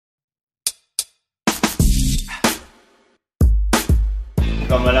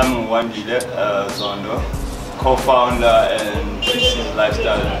I'm Wandile Zondo, co-founder and Thesis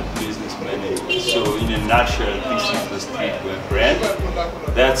Lifestyle Business Manager. So in a nutshell, this is the streetwear brand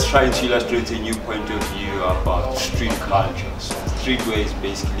that's trying to illustrate a new point of view about street culture. So streetwear is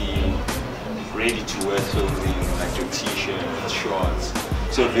basically ready-to-wear clothing like your t-shirt, shorts.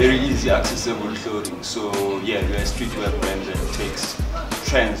 So very easy, accessible clothing. So yeah, we're a streetwear brand that takes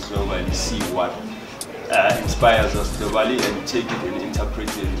trends globally, see what inspires us globally and take it and interpret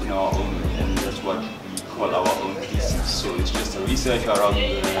it in our own way, and that's what we call our own thesis. So it's just a research around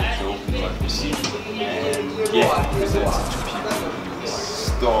the globe in what we see, and yeah, present it to people in the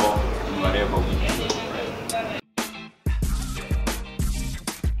store, in whatever we do.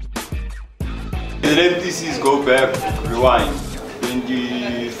 The name thesis go back, rewind,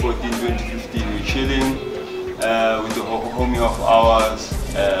 2014, 2015, we're chilling with the homie of ours,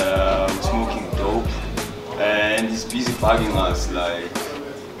 smoking dope. And he's busy bugging us like,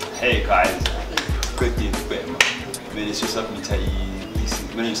 hey guys, good day, man, you submit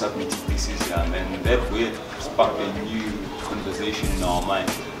thesis, and that way sparked a new conversation in our mind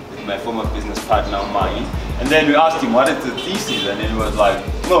with my former business partner, Mine. And then we asked him, what is the thesis? And then he was like,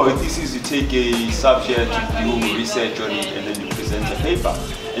 no, a thesis, you take a subject, you do research on it, and then you present a paper.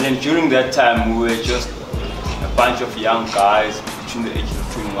 And then during that time, we were just a bunch of young guys between the ages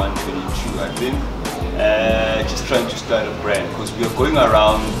of 21, 22, I think. Just trying to start a brand, because we were going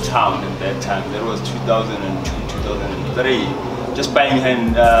around town at that time. That was 2002, 2003, just buying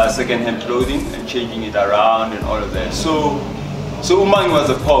second-hand clothing and changing it around and all of that. So Umang was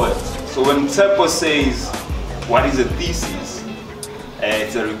a poet. So when Tsepo says, what is a thesis?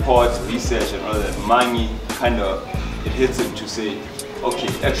 It's a report, research and all that. Mangi it hits him to say, okay,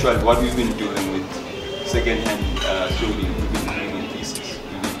 actually what we've been doing with second-hand clothing, we've been doing a thesis.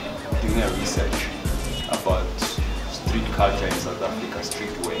 We've been doing a research about street culture in South Africa,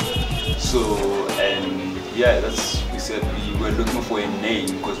 streetwear. So, and yeah, we said we were looking for a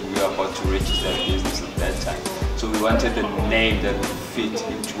name because we were about to register a business at that time. So we wanted a name that would fit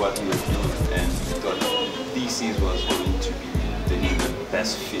into what we were doing, and we thought thesis was going to be the name that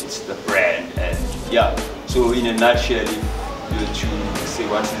best fits the brand. And yeah, so in a nutshell, if you were to say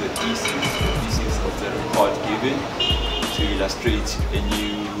what is a thesis is a report given to illustrate a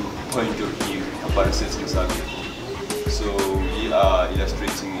new point of view about a certain subject. So we are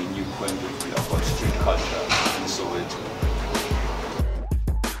illustrating a new point of view about street culture in Soweto.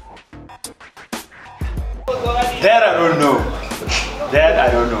 That I don't know. That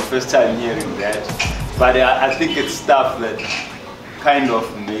I don't know. First time hearing that. But I think it's stuff that kind of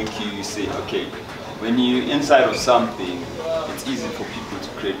make you say, okay, when you're inside of something, it's easy for people to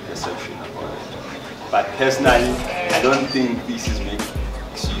create perception about it. But personally, I don't think this is makes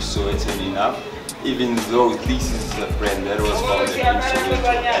you Sowetan enough, even though this is a brand that was founded in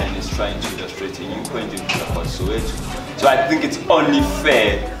Soweto and is trying to illustrate a new point of view about Soweto. So I think it's only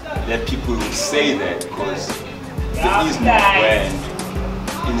fair that people will say that, because there is no brand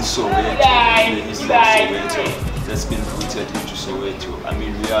in Soweto, in the history of Soweto, that's been rooted into Soweto. I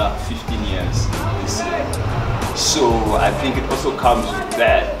mean, we are 15 years this year. So I think it also comes with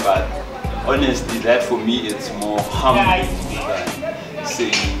that, but honestly, that for me it's more humbling than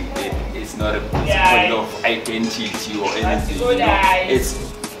saying it's not a point of identity or anything. You know?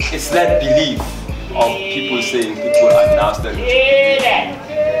 It's that belief of people saying people are now starting to believe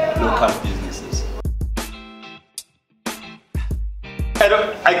in local businesses.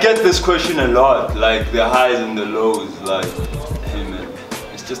 I get this question a lot, like the highs and the lows, like, hey man,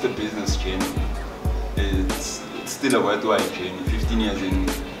 it's just a business journey. It's still a worthwhile journey. 15 years in,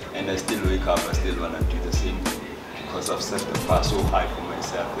 and I still wake up, I still want to do the same thing, because I've set the bar so high for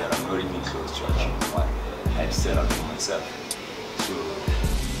myself that I'm not even close to achieving what I've set up for myself. So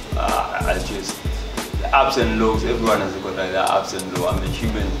I just, the ups and lows, everyone has got their ups and lows. I'm a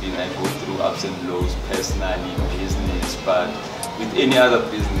human being, I go through ups and lows personally, business, but with any other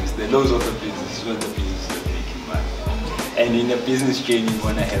business, the lows of the business is when the business is making money. And in a business chain, you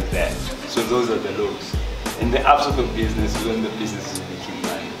want to have that. So those are the lows. And the ups of a business is when the business is making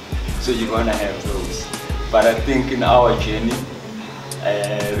money. So you're going to have those. But I think in our journey,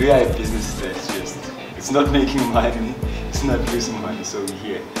 we are a business that's just, it's not making money, it's not losing money, so we're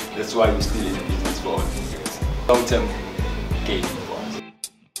here. That's why we're still in business for all these years. Long-term gain for us.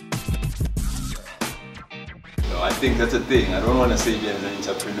 So I think that's a thing. I don't want to say being an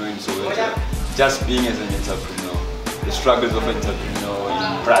entrepreneur in Soweto. Just being as an entrepreneur. The struggles of an entrepreneur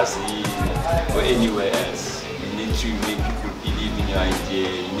in Brazil or anywhere else. You need to make people believe in your idea.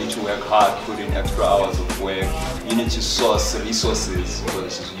 You need to work hard, put in extra hours of work. You need to source resources,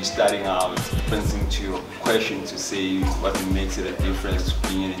 because you starting out, answering to your question to say what makes it a difference to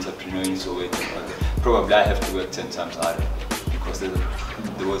being an entrepreneur in Soweto, probably I have to work 10 times harder because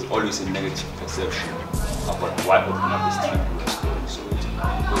there was always a negative perception about why open up a street store in Soweto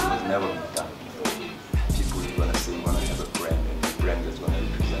because it was never been done before. People are going to say we want to have a brand and a brand that's going to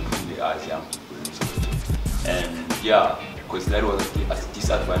represent who they are as young people in Soweto. And yeah, because that was a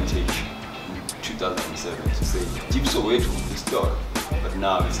disadvantage in 2007 to say deep Soweto in the store, but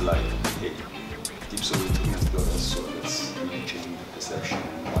now it's like, hey, deep Soweto in the store, so let's really change the perception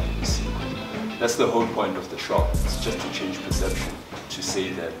and why we see. That's the whole point of the shop. It's just to change perception, to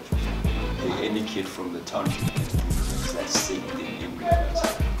say that hey, any kid from the township can do the exact same thing in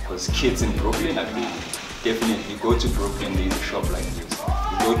Brooklyn. Because kids in Brooklyn are doing it. Definitely go to Brooklyn, there's a shop like this.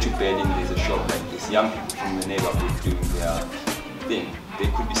 You go to Berlin, there's a shop like this. Young people from the neighborhood doing their thing. They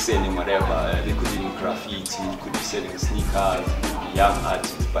could be selling whatever, they could be doing graffiti, could be selling sneakers, young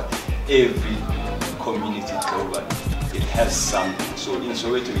artists, but every community globally, it has something. So in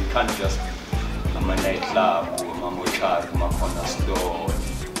Soweto, we can't just be a nightclub or a mochar, a corner store.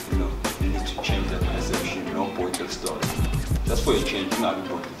 You know, you need to change that perception. No bottle stores. Just for a change, you have a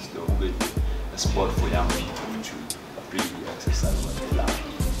bottle store with a spot for young people to really exercise what they love.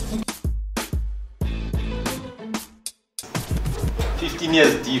 15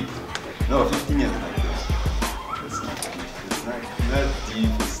 years deep. No, 15 years like this. It's not deep. It's not that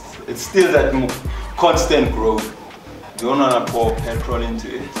deep. It's still that constant growth. You don't want to pour petrol into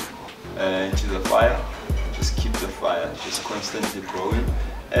it, into the fire. Just keep the fire, just constantly growing.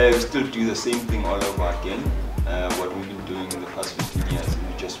 We still do the same thing all over again. What we've been doing in the past 15 years,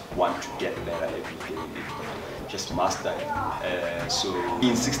 we just want to get better every day. Just master it. So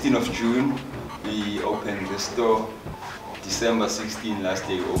in 16th of June, we opened the store. December 16 last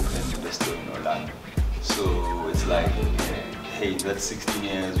day we opened the store in Orlando. So it's like, hey, that's 16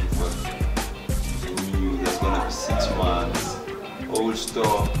 years, we've got a new, that's gonna be 6 months, old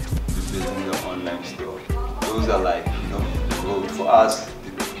store, we're building the online store. Those are like, you know, growth for us,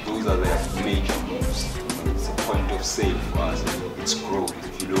 those are the major moves. It's a point of sale for us, it's growth.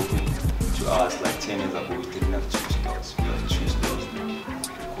 If you look into us, like 10 years ago, we didn't have 2 stores, we have 2 stores now,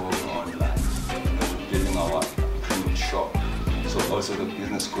 going online. You know, we're building our shop. So also the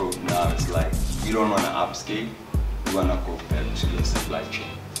business growth now, it's like you don't want to upscale, you want to go back to the supply chain.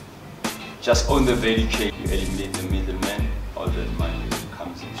 Just on the value chain, you eliminate the middleman, all that money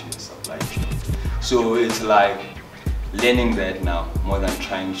comes into your supply chain. So it's like learning that now more than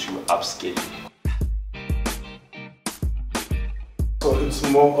trying to upscale. So it's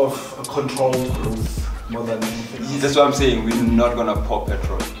more of a controlled growth more than anything. That's what I'm saying, we're not going to pour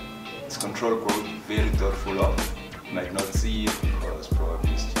petrol. It's controlled growth, very thoughtful of. You might not see it because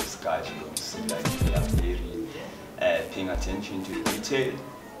probably it's just guys who don't see, like they are very paying attention to detail,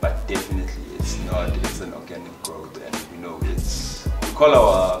 but definitely it's an organic growth, and we know we call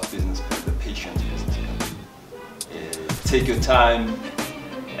our business plan the patient business plan. Take your time,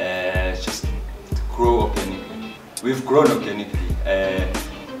 just grow organically. We've grown organically.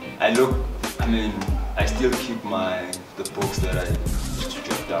 I still keep the books that I used to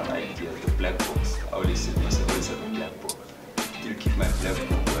jot down ideas, the black books. I always say myself, I always have a black book. Still keep my black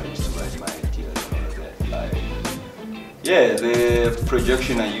book where I used to write my ideas and all of that. Like, yeah, the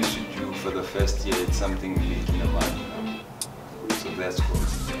projection I used to do for the first year, it's something making a month now. So that's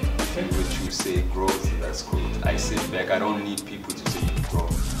growth. If you say growth, that's growth. I sit back, I don't need people to say you grow.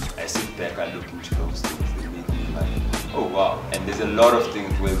 I sit back, I look into those things, they make me like, oh wow. And there's a lot of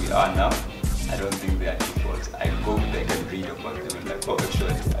things where we are now. I don't think they are equals. I go back and read about them and like, oh,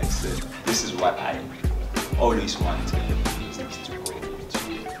 actually, I said, this is what I always wanted the business to go into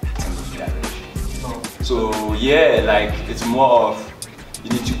terms of direction. So yeah, like it's more of, you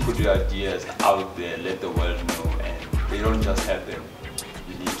need to put your ideas out there, let the world know, and they don't just happen.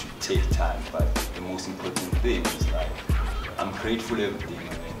 You need to take time, but the most important thing is like, I'm grateful every day,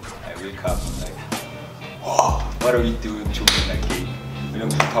 man. I wake up and like, oh, what are we doing to win a game? You know,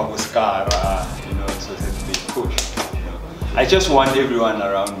 so it's a big push. You know. I just want everyone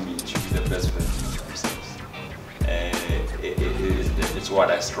around me to be the best version of themselves. It's what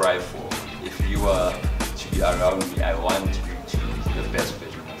I strive for. If you are to be around me, I want you to be the best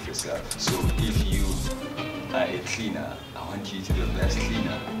version of yourself. So if you are a cleaner, I want you to be the best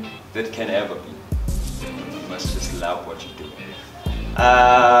cleaner that can ever be. You must just love what you do.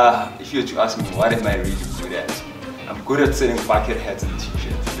 If you were to ask me, what am I really good at? I'm good at selling bucket hats and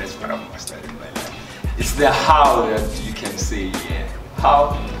t-shirts. That's what I'm mastered in my life. It's the how that you can say, yeah.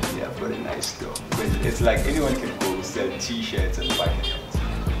 How? Yeah, I've got a nice store. Because it's like anyone can go sell t-shirts and bucket hats.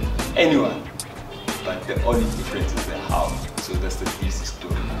 Anyone. But the only difference is the how. So that's the thesis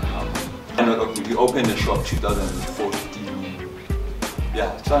story. we opened the shop 2014. Yeah,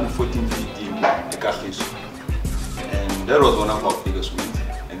 2014, 15, Ekahisu. And that was one of our biggest wins.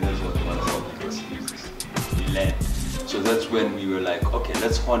 And that was one of our biggest losses. We learned. So that's when we were like, okay,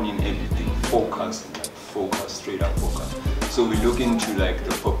 let's hone in everything, focus, straight up focus. So we look into like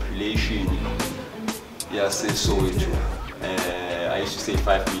the population, yeah, say Soweto. I used to say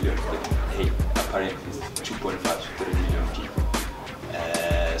 5 million, but hey, apparently it's 2.5 to 3 million people.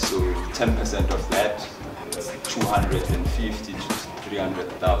 So 10% of that is 250 to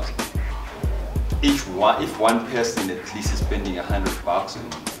 300,000. If one person at least is spending $100 on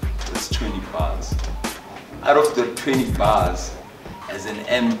it, that's 20 bars. Out of the 20 bars, as an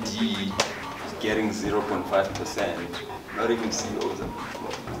MD, getting 0.5%, not even CEOs.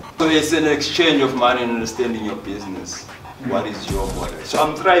 So it's an exchange of money and understanding your business. What is your model? So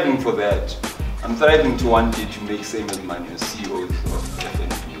I'm thriving for that. I'm thriving to one day to make same as money as CEOs or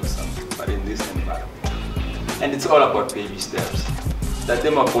FNB or something, but in this environment. And it's all about baby steps. That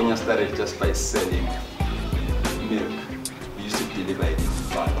Maponya started just by selling milk. We used to deliver it in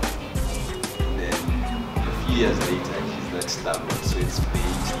Dubai. And then a few years later, he's that stubborn, so it's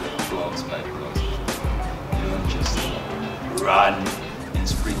based like blocks by blocks. You don't just run and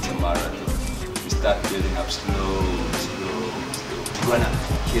sprint a marathon. We start building up slow. You're gonna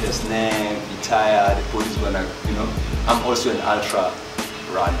hit a snag, be tired, the body's gonna, you know. I'm also an ultra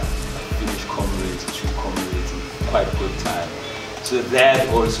runner. I finished comrades, 2 comrades in quite a good time. So that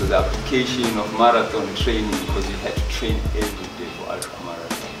also, the application of marathon training, because you had to train every day for ultra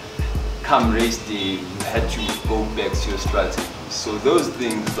marathon. Come race day, you had to go back to your strategy. So those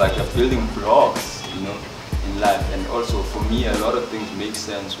things like are building blocks, you know, in life. And also for me, a lot of things make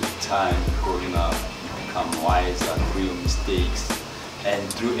sense with time, growing up. You become wiser through your mistakes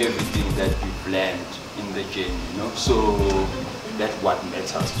and through everything that you've learned in the journey, you know. So that's what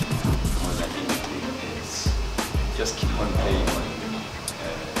matters to me more than anything. Is just keep on playing.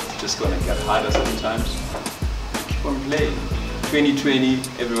 It's just gonna get harder sometimes. Keep on playing. 2020,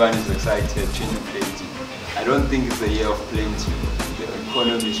 everyone is excited. 2020. I don't think it's a year of plenty. The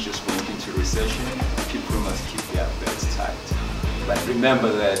economy is just going into recession. People must keep their belts tight. But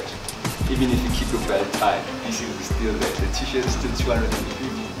remember that even if you keep your belt tight, this is still there. The t-shirt is still 250.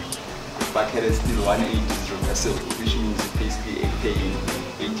 The bucket is still 180 reversible, which means you're basically paying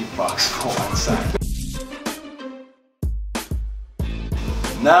 $80 for one side.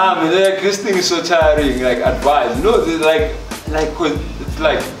 Nah, man, this thing is so tiring. Like advice, no, it's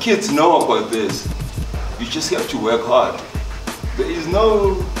like kids know about this. You just have to work hard. There is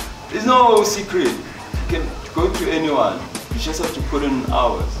no secret. You can go to anyone. You just have to put in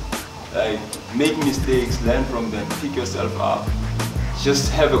hours. Like, make mistakes, learn from them, pick yourself up. Just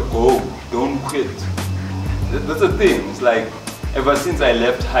have a goal, don't quit. That's the thing. It's like, ever since I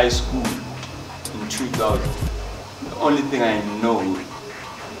left high school in 2000, the only thing I know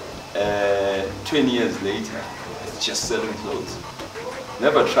 20 years later is just selling clothes.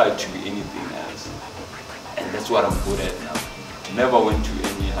 Never tried to be anything else. And that's what I'm good at now. Never went to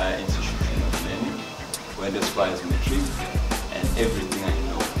any higher institution of learning. Went as far as matric, and everything I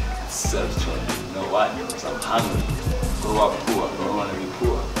know is self-taught. You know why? Because I'm hungry. Grow up poor. I don't want to be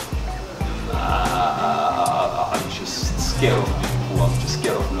poor. I'm just scared of being poor. I'm just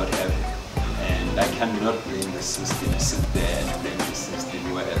scared of not having. And I cannot blame the system. Sit there and blame the system,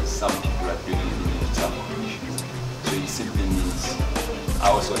 whereas some people are doing it in tough conditions. So it simply means I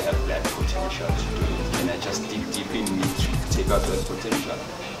also have that potential to do it. And I just dig deep in me to take out that potential.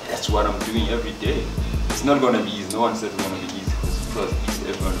 That's what I'm doing every day. It's not going to be easy. No one said it's going to be easy because easy,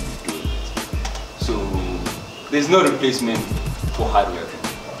 everyone will be doing it. So there's no replacement for hard work.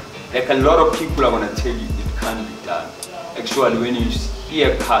 Like a lot of people are going to tell you it can't be done. Actually, when you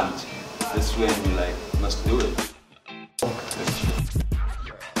hear can't, that's when you like must do it.